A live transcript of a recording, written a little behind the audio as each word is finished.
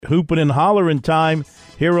Hoopin and Hollerin time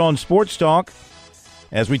here on Sports Talk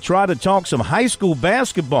as we try to talk some high school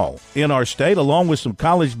basketball in our state along with some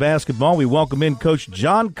college basketball. We welcome in Coach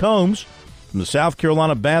John Combs from the South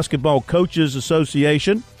Carolina Basketball Coaches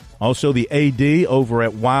Association, also the AD over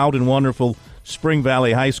at Wild and Wonderful Spring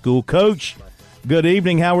Valley High School. Coach, good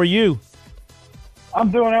evening. How are you?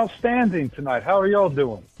 I'm doing outstanding tonight. How are y'all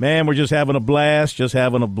doing? Man, we're just having a blast,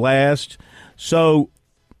 So,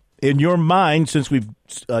 in your mind, since we've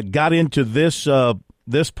got into this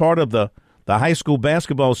this part of the high school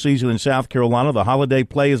basketball season in South Carolina, the holiday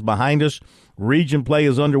play is behind us, region play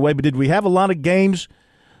is underway, but did we have a lot of games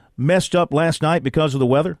messed up last night because of the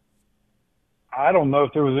weather? I don't know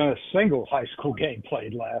if there was a single high school game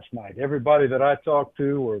played last night. Everybody that I talked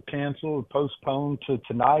to were canceled, postponed to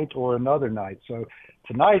tonight or another night. So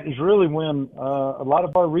tonight is really when a lot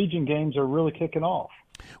of our region games are really kicking off.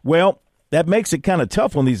 Well, that makes it kind of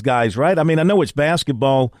tough on these guys, right? I mean, I know it's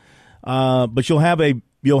basketball, but you'll have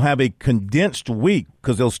a condensed week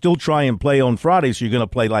because they'll still try and play on Friday. So you're going to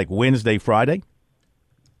play like Wednesday, Friday.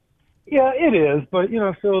 Yeah, it is. But,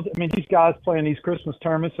 Phil, I mean, these guys playing these Christmas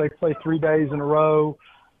tournaments, they play 3 days in a row.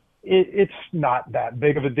 It's not that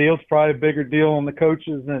big of a deal. It's probably a bigger deal on the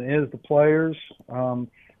coaches than it is the players.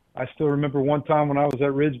 I still remember one time when I was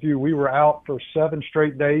at Ridgeview, we were out for 7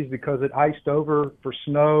 straight days because it iced over for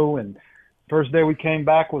snow. And first day we came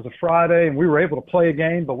back was a Friday, and we were able to play a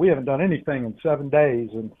game, but we haven't done anything in 7 days.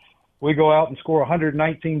 And we go out and score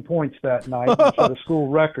 119 points that night and set a school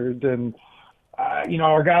record. And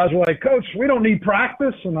our guys were like, Coach, we don't need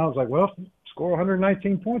practice. And I was like, well, score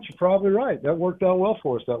 119 points, you're probably right. That worked out well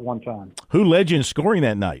for us that one time. Who led you in scoring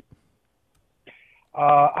that night?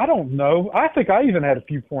 I don't know. I think I even had a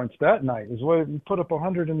few points that night. We put up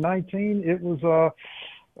 119. It was,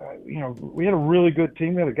 we had a really good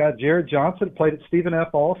team. We had a guy, Jared Johnson, that played at Stephen F.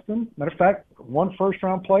 Austin. Matter of fact, won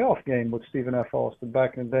first-round playoff game with Stephen F. Austin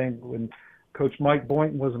back in the day when Coach Mike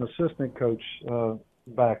Boynton was an assistant coach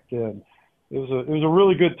back then. It was a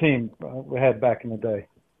really good team we had back in the day.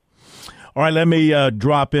 All right, let me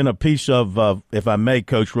drop in a piece of, if I may,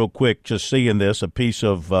 Coach, real quick, just seeing this, a piece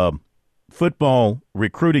of football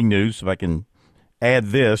recruiting news, if I can add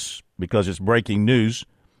this because it's breaking news.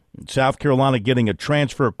 South Carolina getting a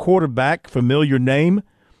transfer quarterback, familiar name,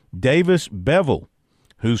 Davis Bevel,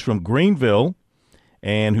 who's from Greenville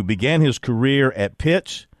and who began his career at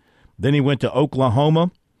Pitt. Then he went to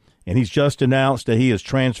Oklahoma. And he's just announced that he is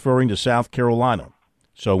transferring to South Carolina.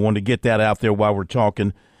 So I wanted to get that out there while we're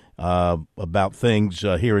talking about things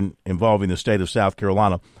here involving the state of South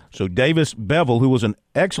Carolina. So Davis Bevel, who was an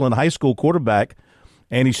excellent high school quarterback,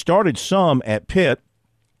 and he started some at Pitt,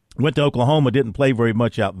 went to Oklahoma, didn't play very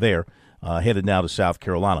much out there, headed now to South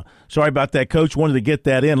Carolina. Sorry about that, Coach. Wanted to get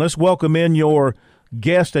that in. Let's welcome in your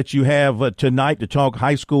guest that you have tonight to talk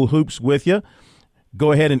high school hoops with you.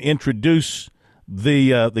 Go ahead and introduce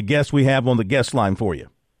the guest we have on the guest line for you.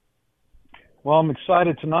 Well, I'm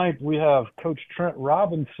excited tonight. We have Coach Trent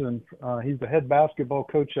Robinson. He's the head basketball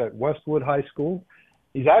coach at Westwood High School.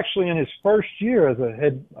 He's actually in his first year as a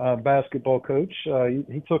head basketball coach.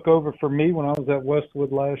 He took over for me when I was at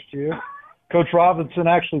Westwood last year. Coach Robinson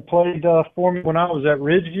actually played for me when I was at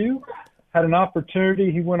Ridgeview. Had an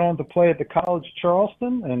opportunity. He went on to play at the College of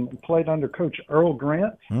Charleston and played under Coach Earl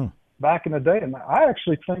Grant. Back in the day. And I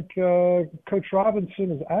actually think Coach Robinson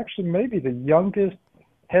is actually maybe the youngest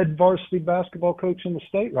head varsity basketball coach in the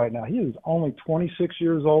state right now. He is only 26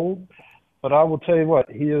 years old, but I will tell you what,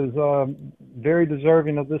 he is very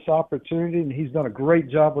deserving of this opportunity, and he's done a great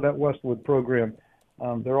job with that Westwood program.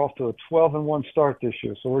 They're off to a 12-1 start this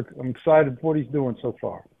year, so I'm excited for what he's doing so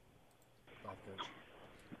far.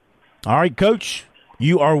 All right, Coach,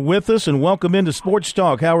 you are with us, and welcome into Sports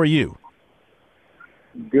Talk. How are you?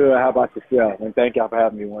 Good. How about yourself? And thank y'all for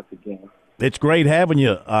having me once again. It's great having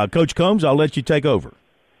you. Coach Combs, I'll let you take over.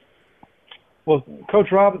 Well,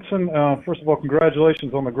 Coach Robinson, first of all,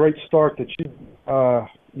 congratulations on the great start that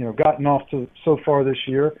you've gotten off to so far this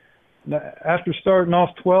year. Now, after starting off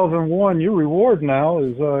 12-1, your reward now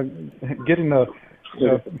is getting to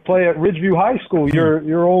play at Ridgeview High School,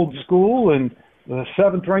 your old school, and the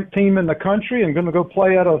 7th-ranked team in the country, and going to go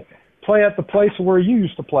play at the place where you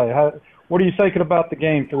used to play. What are you thinking about the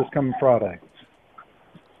game for this coming Friday?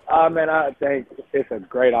 Man, I think it's a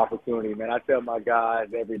great opportunity, man. I tell my guys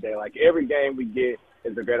every day, like every game we get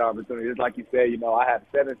is a great opportunity. Just like you said, I have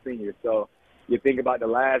 7 seniors. So you think about the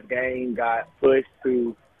last game got pushed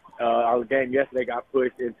to our game yesterday got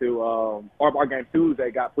pushed into or our game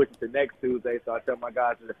Tuesday got pushed into next Tuesday. So I tell my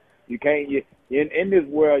guys, you can't in this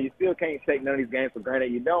world, you still can't take none of these games for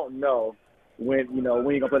granted. You don't know when you're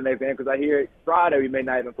gonna play the next game because I hear Friday we may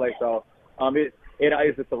not even play. So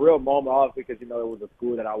it's just a real moment, obviously, because, it was a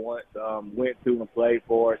school that I once went to and played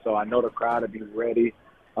for, so I know the crowd will be ready.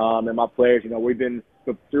 And my players, we've been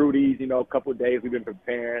through these, couple of days, we've been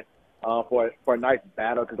preparing for a nice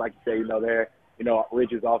battle because, like you say,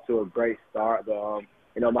 Ridge is off to a great start. But,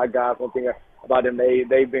 my guys, one thing about them,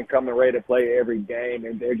 they've been coming ready to play every game,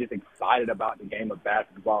 and they're just excited about the game of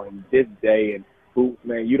basketball in this day. And hoops,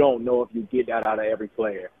 man, you don't know if you get that out of every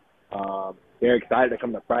player. They're excited to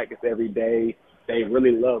come to practice every day. They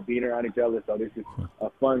really love being around each other. So this is a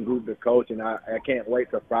fun group to coach, and I can't wait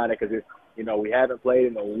till Friday because it's, we haven't played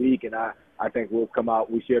in a week, and I think we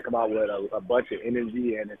should come out with a bunch of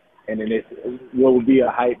energy, and then it will be a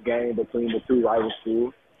hype game between the two rival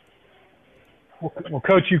schools. Well,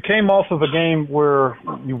 Coach, you came off of a game where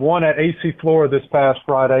you won at AC Flora this past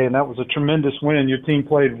Friday, and that was a tremendous win. Your team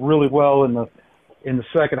played really well in the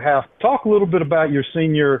second half. Talk a little bit about your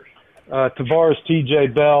senior Tavares T.J.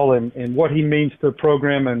 Bell and what he means to the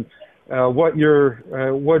program, and what have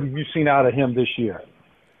you seen out of him this year?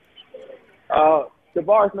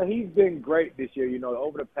 Tavares, man, he's been great this year.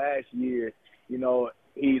 Over the past year,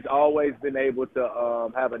 he's always been able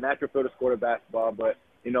to have a natural feel to score the basketball. But,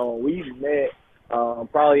 when we met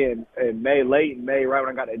probably in May, late in May, right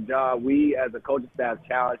when I got that job, we as a coaching staff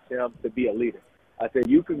challenged him to be a leader. I said,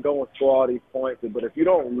 you can go and score all these points, but if you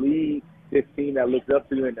don't lead this team that looks up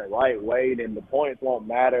to you in the right way, then the points won't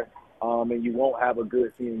matter, and you won't have a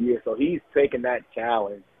good senior year. So he's taken that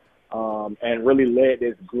challenge and really led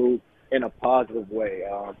this group in a positive way.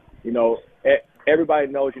 Everybody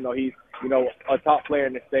knows, he's, a top player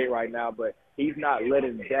in the state right now, but he's not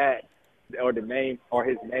letting that or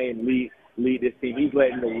his name lead this team. He's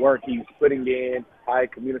letting the work he's putting in, how he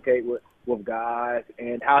communicate with guys,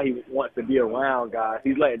 and how he wants to be around guys.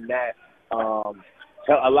 He's letting that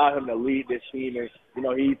allow him to lead this team. And,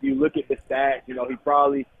 if you look at the stats, he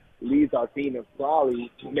probably leads our team in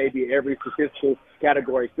probably maybe every statistical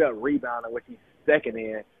category except rebounding, which he's second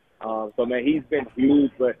in. So, man, he's been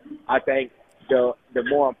huge, but I think the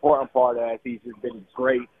more important part of that is he's just been a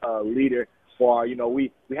great leader for,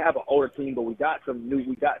 we have an older team, but we got some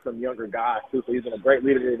younger guys too. So he's been a great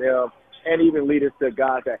leader to them, and even leaders to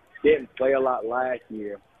guys that didn't play a lot last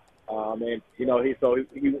year. And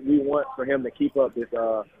we want for him to keep up this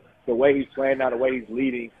the way he's playing now, the way he's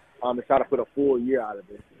leading, and try to put a full year out of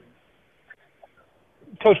this.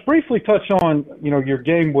 Coach, briefly touch on, your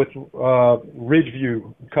game with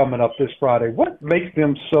Ridgeview coming up this Friday. What makes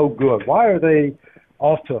them so good? Why are they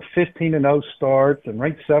off to a 15-0 start and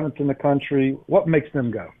ranked 7th in the country? What makes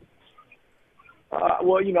them go?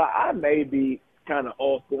 I may be kind of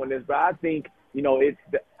old school in this, but I think, it's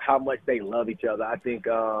how much they love each other. I think,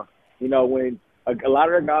 when a lot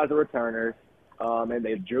of their guys are returners, and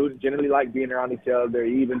they generally like being around each other.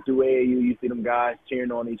 Even through AAU, you see them guys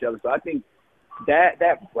cheering on each other. So I think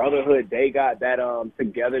that brotherhood they got, that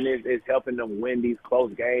togetherness is helping them win these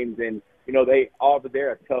close games. And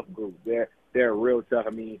they're a tough group. They're real tough. I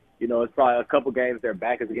mean, it's probably a couple games their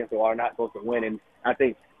back is against the wall, not supposed to win. And I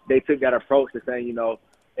think they took that approach to saying,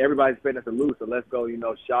 everybody's expecting us to lose, so let's go,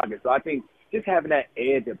 shock it. So I think just having that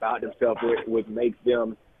edge about themselves would make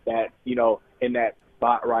them that, in that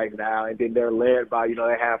spot right now. And then they're led by,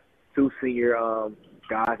 they have two senior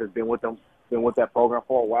guys that's been with that program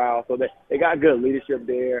for a while. So they got good leadership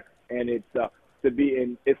there, and it's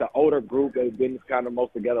an older group. They've been kind of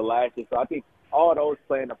most together last year. So I think all those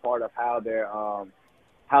playing a part of how they are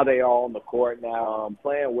on the court now,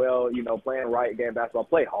 playing well, playing right game basketball,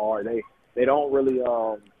 play hard. They don't really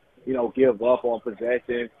give up on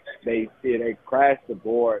possession. They crash the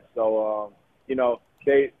board. So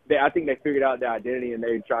I think they figured out their identity, and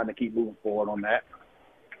they're trying to keep moving forward on that.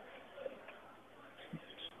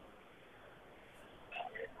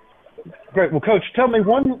 Great. Well, Coach, tell me,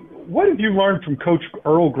 what have you learned from Coach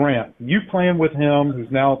Earl Grant? You playing with him, who's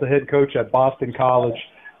now the head coach at Boston College.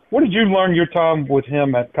 What did you learn your time with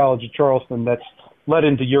him at College of Charleston that's led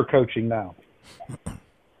into your coaching now?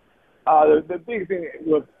 The big thing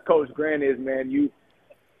with Coach Grant is, man,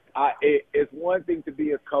 it's one thing to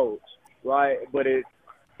be a coach, right? But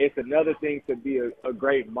it's another thing to be a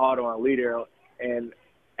great model and leader, and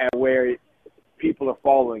where people are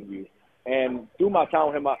following you. And through my time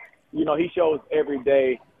with him, he shows every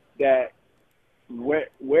day that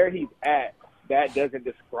where he's at, that doesn't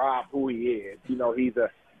describe who he is. He's a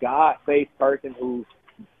God-faced person whose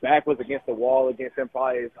back was against the wall against him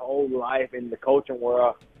probably his whole life in the coaching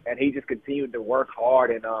world, and he just continued to work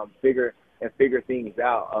hard and figure things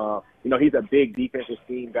out. He's a big defensive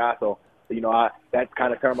scheme guy, so that's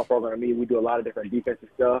kind of turned my program to me. We do a lot of different defensive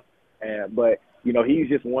stuff, but he's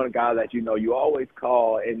just one guy that you always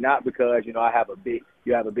call, and not because I have a big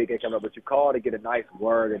you have a big game coming up, but you call to get a nice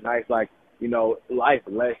word, a nice, like, you know, life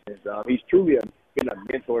lessons. He's truly been a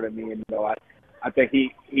mentor to me, and, you know, I think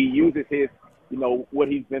he uses his, you know, what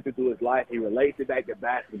he's been through his life. He relates it back to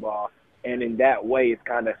basketball, and in that way, it's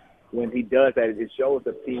kind of, when he does that, it shows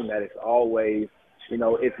the team that it's always, you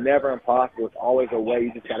know, it's never impossible. It's always a way.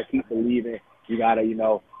 You just got to keep believing. You got to, you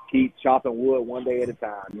know, keep chopping wood one day at a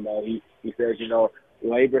time. You know, he says, you know,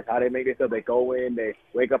 laborers, how they make it so they go in, they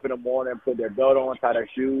wake up in the morning, put their belt on, tie their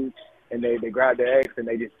shoes, and they grab their eggs and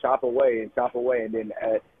they just chop away. And then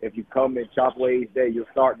if you come and chop away each day, you'll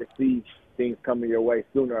start to see things coming your way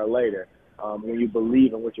sooner or later when you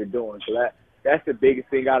believe in what you're doing. So that's the biggest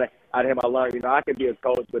thing out of him I learned. You know, I can be a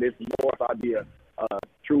coach, but it's more if I be a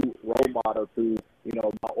true role model to, you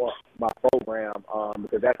know, my program,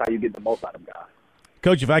 because that's how you get the most out of guys.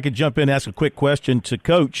 Coach, if I could jump in and ask a quick question to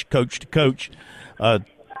coach,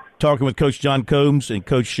 talking with Coach John Combs and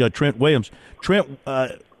Coach Trent Williams. Trent,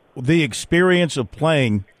 the experience of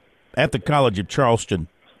playing at the College of Charleston,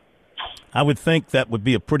 I would think that would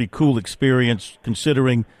be a pretty cool experience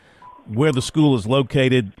considering where the school is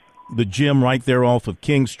located, the gym right there off of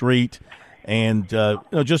King Street, and you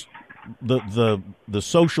know, just the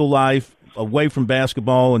social life away from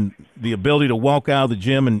basketball and the ability to walk out of the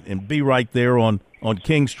gym and be right there on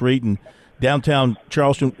King Street and downtown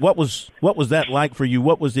Charleston. What was that like for you?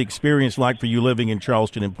 What was the experience like for you living in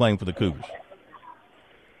Charleston and playing for the Cougars?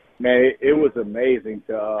 Man, it was amazing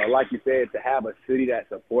to, like you said, to have a city that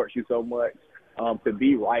supports you so much, to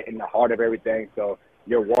be right in the heart of everything. So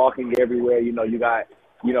you're walking everywhere. You know, you got,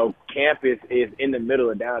 you know, campus is in the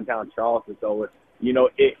middle of downtown Charleston. So, you know,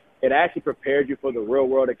 it actually prepared you for the real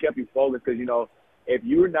world. It kept you focused because, you know, if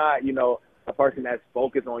you're not, you know, a person that's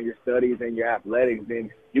focused on your studies and your athletics,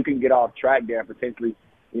 then you can get off track there and potentially,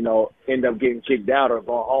 you know, end up getting kicked out or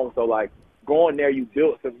going home. So, like, going there, you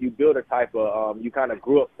build a type of you kind of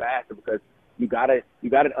grew up faster because you gotta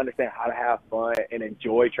understand how to have fun and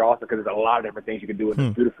enjoy Charleston because there's a lot of different things you can do in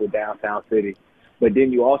this beautiful downtown city. But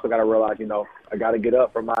then you also got to realize, you know, I got to get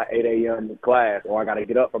up for my 8 a.m. class, or I got to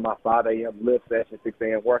get up for my 5 a.m. lift session, 6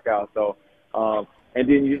 a.m. workout. So, and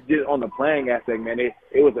then you just on the playing aspect, man, it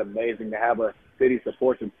was amazing to have a city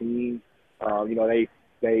support your team. You know,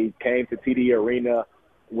 they came to TD Arena,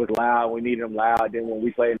 was loud. We needed them loud. Then when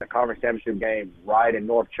we played in the conference championship game right in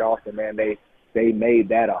North Charleston, man, they made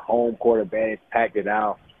that a home court advantage, packed it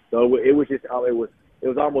out. So it was just it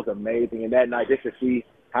was almost amazing. And that night, just to see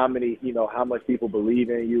how much people believe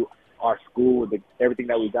in you, our school, everything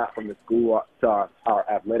that we got from the school to our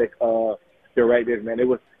athletic directors, man, it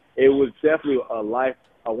was definitely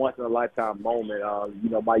a once in a lifetime moment. You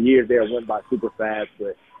know, my years there went by super fast,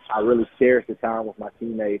 but I really cherished the time with my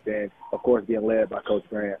teammates and, of course, being led by Coach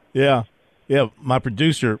Grant. Yeah. My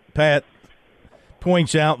producer, Pat,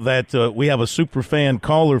 points out that we have a super fan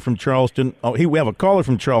caller from Charleston. We have a caller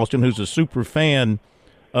from Charleston who's a super fan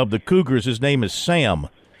of the Cougars. His name is Sam.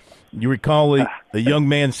 You recall the young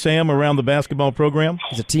man Sam around the basketball program?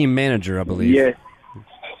 He's a team manager, I believe.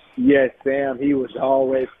 Yes, Sam.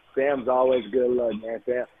 Sam's always good luck, man.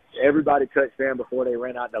 Sam, everybody touched Sam before they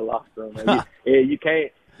ran out the locker room. You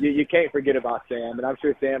can't forget about Sam, and I'm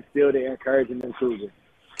sure Sam's still there encouraging them Cougars.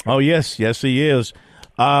 Oh yes, he is.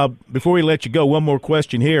 Before we let you go, one more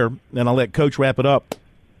question here, and I'll let Coach wrap it up.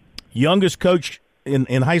 Youngest coach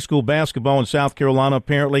in high school basketball in South Carolina,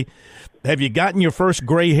 apparently. Have you gotten your first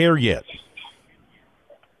gray hair yet?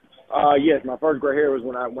 Yes, my first gray hair was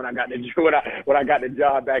when I got the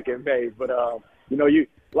job back in May. But you know,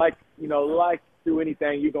 like through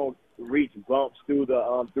anything, you're gonna reach bumps through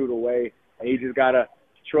the way, and you just gotta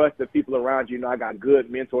trust the people around you. You know, I got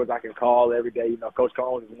good mentors I can call every day. You know, Coach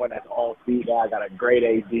Combs is one that's on speed guy. I got a great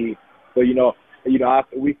AD. So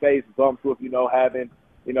we face bumps with having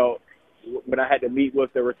when I had to meet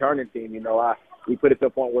with the returning team. We put it to a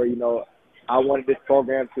point where I wanted this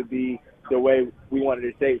program to be the way we wanted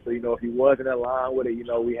it to take. So if he wasn't in line with it,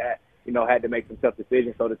 we had to make some tough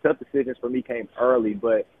decisions. So the tough decisions for me came early,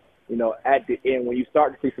 but at the end, when you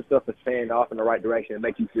start to see some stuff that's paying off in the right direction, it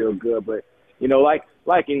makes you feel good. But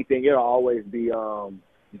like anything, it'll always be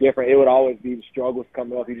different. It would always be the struggles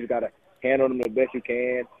coming up. You just gotta handle them the best you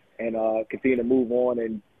can and continue to move on.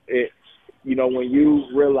 And when you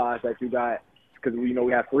realize that you got, because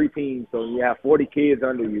we have 3 teams, so you have 40 kids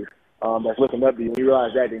under you that's looking up to you. When you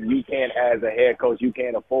realize that, then you can't, as a head coach, you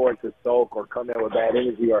can't afford to sulk or come in with bad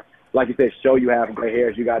energy or, like you said, show you have gray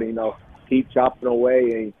hairs. You got to keep chopping away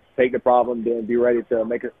and take the problem, then be ready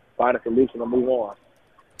to find a solution and move on.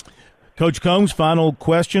 Coach Combs, final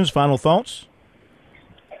questions, final thoughts?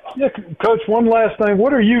 Yeah, Coach, one last thing.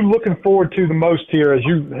 What are you looking forward to the most here as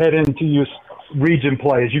you head into region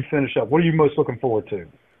play as you finish up? What are you most looking forward to?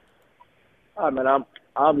 Man,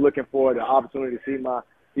 I'm looking forward to the opportunity to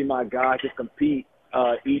see my guys just compete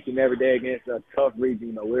each and every day against a tough region.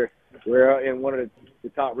 You know, we're in one of the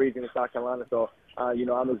top regions in South Carolina, so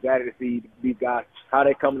I'm excited to see these guys, how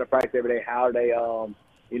they come to practice every day, how they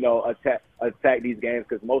attack these games,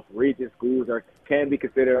 because most region schools can be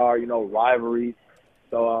considered our rivalries.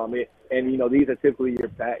 So these are typically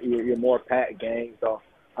your more packed games. So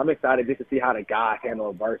I'm excited just to see how the guys handle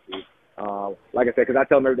adversity. Like I said, because I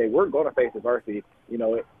tell them every day, we're going to face adversity. You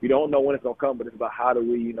don't know when it's going to come, but it's about how do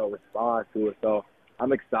we, respond to it. So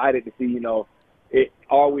I'm excited to see,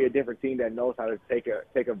 are we a different team that knows how to take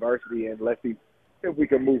adversity, and let's see if we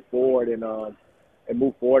can move forward and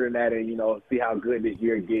move forward in that, and, see how good this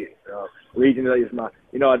year gets. Regionally is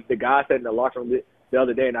the guy said in the locker room the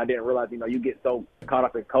other day, and I didn't realize, you get so caught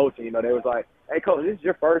up in coaching, they was like, hey, coach, this is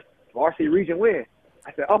your first varsity region win.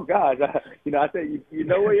 I said, oh, gosh. I said, you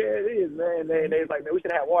know what? Yeah, it is, man. They was like, man, we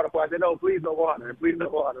should have water. I said, no, please no water. Please no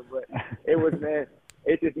water. But it was, man,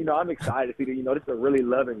 it's just, I'm excited to see that, this is a really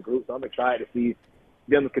loving group. So I'm excited to see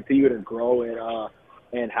them continue to grow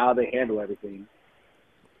and how they handle everything.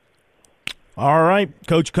 All right,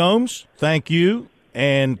 Coach Combs, thank you.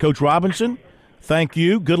 And Coach Robinson, thank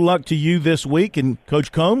you. Good luck to you this week. And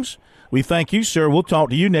Coach Combs, we thank you, sir. We'll talk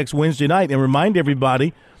to you next Wednesday night. And remind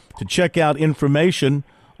everybody to check out information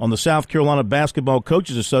on the South Carolina Basketball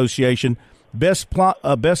Coaches Association. Best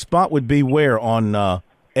spot would be where? On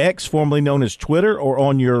X, formerly known as Twitter, or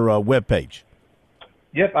on your webpage?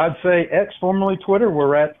 Yep, I'd say X, formerly Twitter.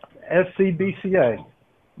 We're at SCBCA.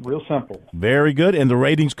 Real simple. Very good. And the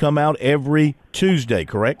ratings come out every Tuesday,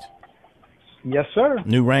 correct? Yes, sir.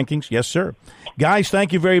 New rankings? Yes, sir. Guys,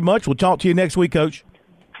 thank you very much. We'll talk to you next week, Coach.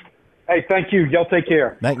 Hey, thank you. Y'all take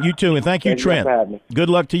care. Thank you, too. And thank you, Trent. Good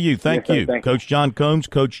luck to you. Thank you. Thank Coach John Combs,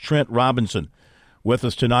 Coach Trent Robinson with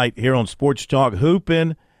us tonight here on Sports Talk,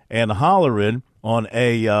 Hoopin and Hollerin on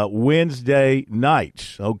a Wednesday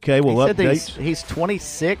night. Okay, we'll update. He's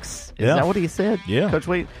 26. Is that what he said? Yeah. Coach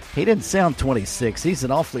Wade, he didn't sound 26. He's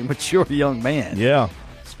an awfully mature young man. Yeah,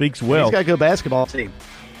 speaks well. He's got a good basketball team.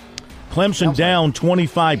 Clemson down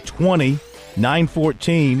 25-20,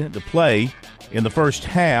 9:14 to play in the first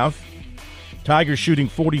half. Tigers shooting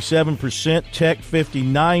 47%, Tech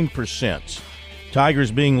 59%.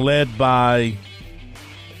 Tigers being led by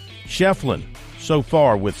Shefflin so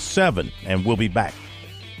far with 7, and we'll be back.